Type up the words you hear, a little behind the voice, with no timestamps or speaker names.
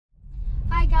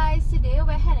today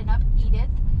we're heading up Edith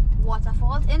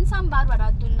waterfalls in some bad weather.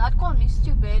 Do not call me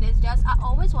stupid. It's just I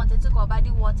always wanted to go by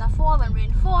the waterfall when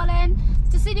rain falling,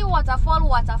 to see the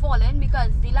waterfalling,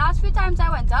 because the last few times I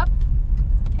went up,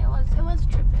 it was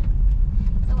tripping.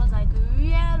 It was like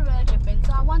real tripping.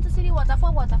 So I want to see the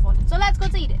waterfalling. So let's go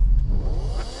to Edith.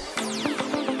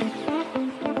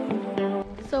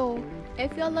 So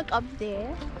if you look up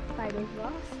there by those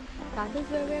rocks, that is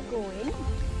where we're going.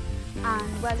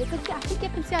 And well, you could see, I think you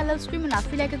can see a little stream, and I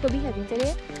feel like it could be heavy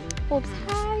today. Hopes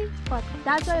high, but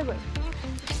that's where we're going.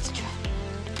 Let's try.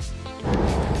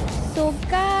 So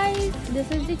guys,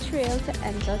 this is the trail to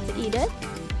enter to Edith.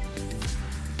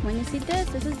 When you see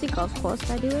this is the golf course,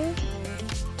 by the way.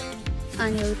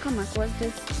 And you'll come across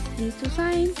these two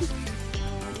signs.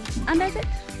 And that's it.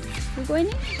 We're going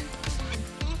in.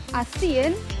 I'm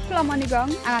seeing plum on the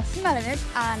ground, and I'm smelling it,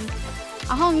 and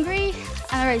I'm hungry,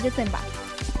 and I'm ready to send back.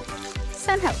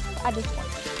 Send help at this point.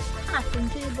 I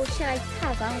think you both share like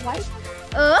Tarzan white.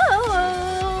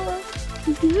 Oh!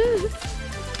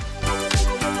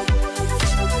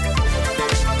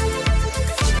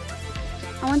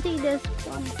 I want to eat this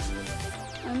plum.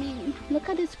 I mean, look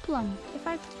at this plum.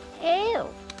 Ew!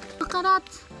 Look at that.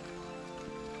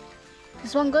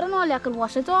 This one good and all. I could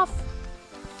wash it off.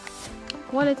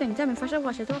 What do you think? Tell me if I should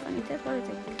wash it off and eat it. What do you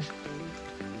think?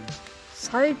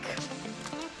 Psych!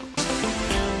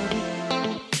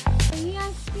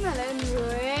 Smelling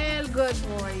real good,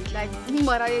 boy. Like,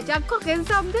 mother, you're just cooking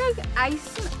something. I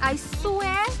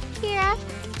swear, here,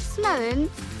 smelling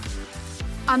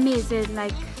amazing.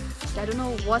 Like, I don't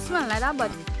know what smelling like that,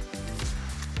 but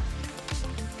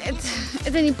it's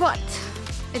in the pot.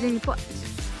 It's in the pot.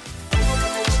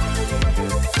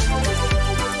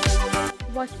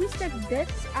 Watch me stick this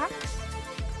axe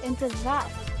into that.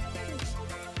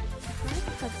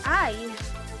 Because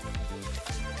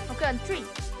okay, on 3.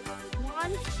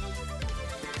 1,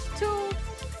 2.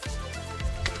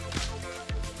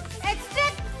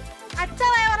 Exit! I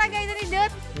tell you what I guys in the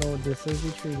dirt. No, this is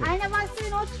the tree. I never see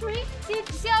no tree.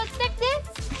 See how thick this?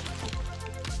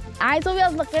 That's what we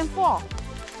was looking for.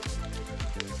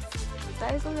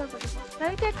 That is what we was looking for. Let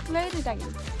me do it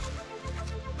again.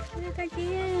 Let it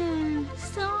again.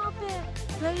 Stop it.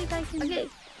 Let it again. Okay.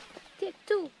 Take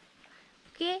 2.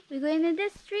 Okay, we're going in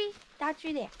this tree. That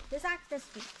tree there. This axe, this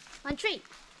tree. 1, 3.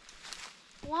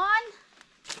 1,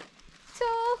 2,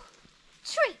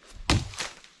 3.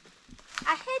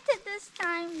 I hit it this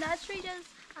time. That tree just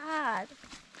hard.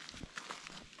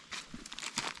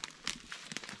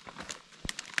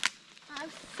 I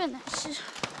finished.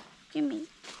 Give me.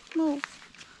 Move.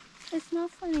 It's not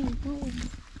funny. Move.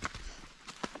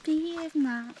 Behave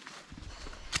now.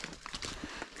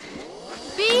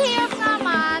 Behave now,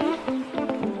 man.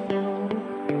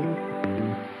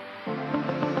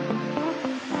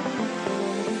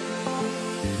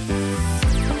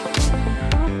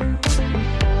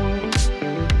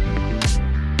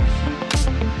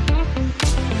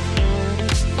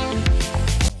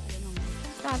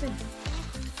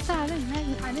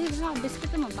 I didn't even have a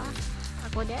biscuit in my back. I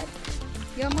go dead.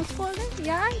 You almost full it?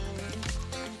 Yeah.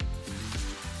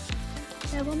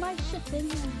 Never mind shit in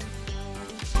here.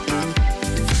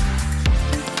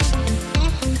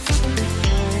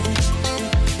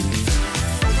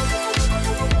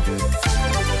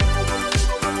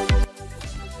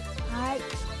 Alright,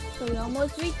 so we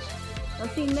almost reached.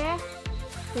 Nothing there.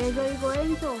 There's where we're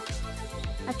going. So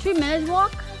a 3-minute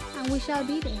walk and we shall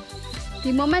be there.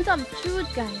 The moment of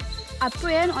truth, guys. I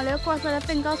pray and all your cross all your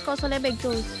fingers, cross all your big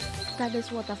toes. That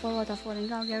this waterfall, and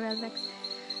don't get real vexed.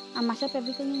 I mash up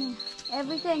everything in here.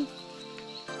 Everything.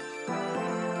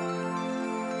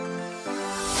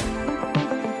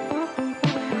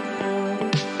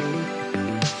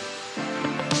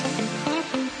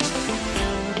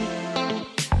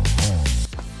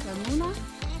 Ramona.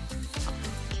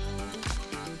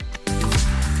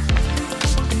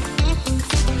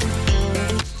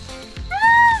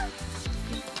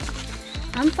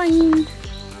 I'm fine.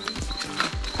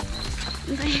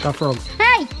 The frog.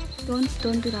 Hey!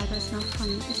 Don't do that. That's not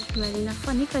funny. It's really not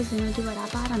funny because you know the weather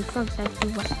bad and frogs like the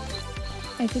weather.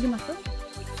 I see the muscle.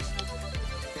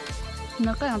 I'm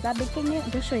not going to have a big thing there.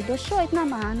 Just show it now,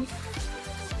 man.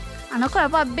 I'm not going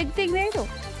to have a big thing there though.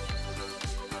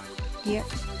 Yeah.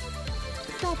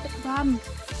 Stop it, damn.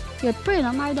 You're praying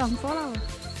on my downfall.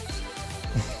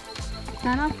 That's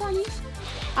not funny.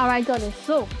 Alright, got it.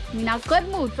 So, I'm in a good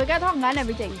mood. Forget hunger and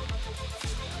everything.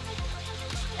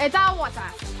 It's our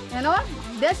water. You know?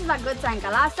 This is a good sign. The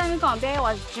last time we come there it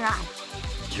was dry.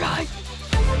 Dry.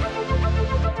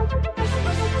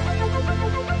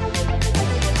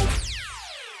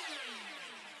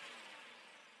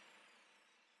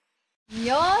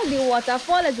 Yo, the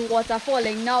waterfall is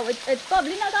waterfalling. Now it's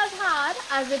probably not as hard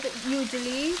as it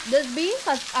usually does be,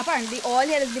 because apparently all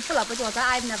here is full up with water.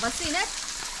 I've never seen it.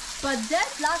 But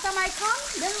this, last time I come,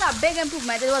 this is a big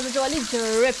improvement. It was literally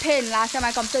dripping last time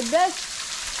I come. So this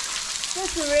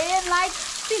rain-like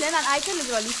feeling, and I can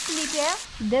literally sleep here.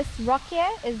 This rock here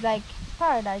is like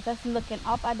paradise. Just looking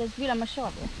up at this view. I'm gonna show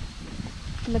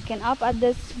you. Looking up at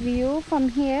this view from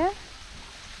here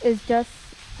is just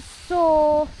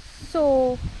so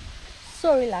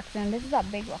relaxing. This is a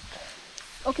big rock.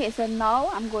 Okay, so now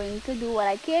I'm going to do what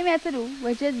I came here to do,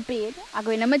 which is bathe. I'm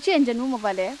going to my changing room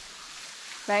over there.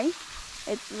 Right?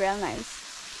 It's real nice,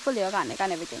 fully organic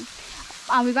and everything,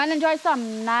 and we're gonna enjoy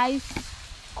some nice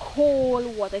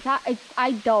cold water.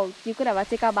 I doubt you could ever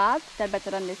take a bath that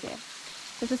better than this here.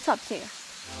 This is top tier.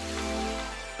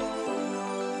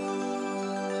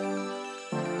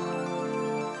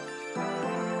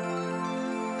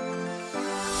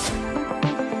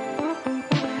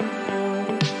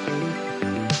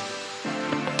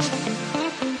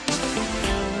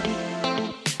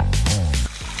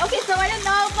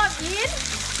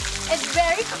 It's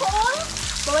very cold,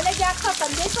 but when I get caught on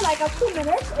this for like a 2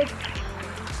 minutes, it's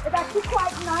actually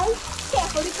quite nice.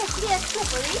 Careful because it is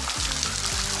slippery.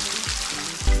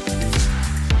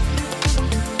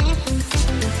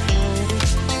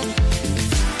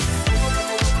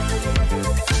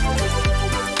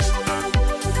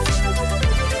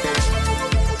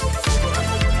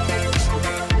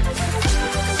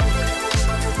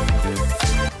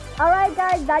 Alright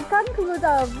guys, that concludes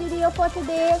our video for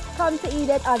today. Come to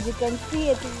Edith. As you can see,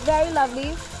 it's very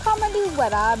lovely. Commonly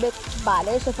weather a bit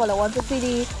badish if all I want to see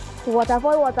the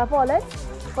waterfalling.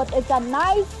 But it's a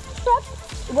nice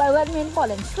trip. Well, I mean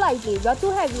falling slightly. We're too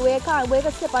heavy, we can't wait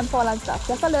to slip and fall and stuff.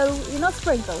 Just a little,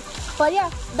 sprinkle. But yeah,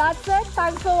 that's it.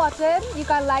 Thanks for watching. You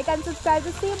can like and subscribe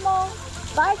to see more.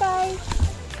 Bye guys.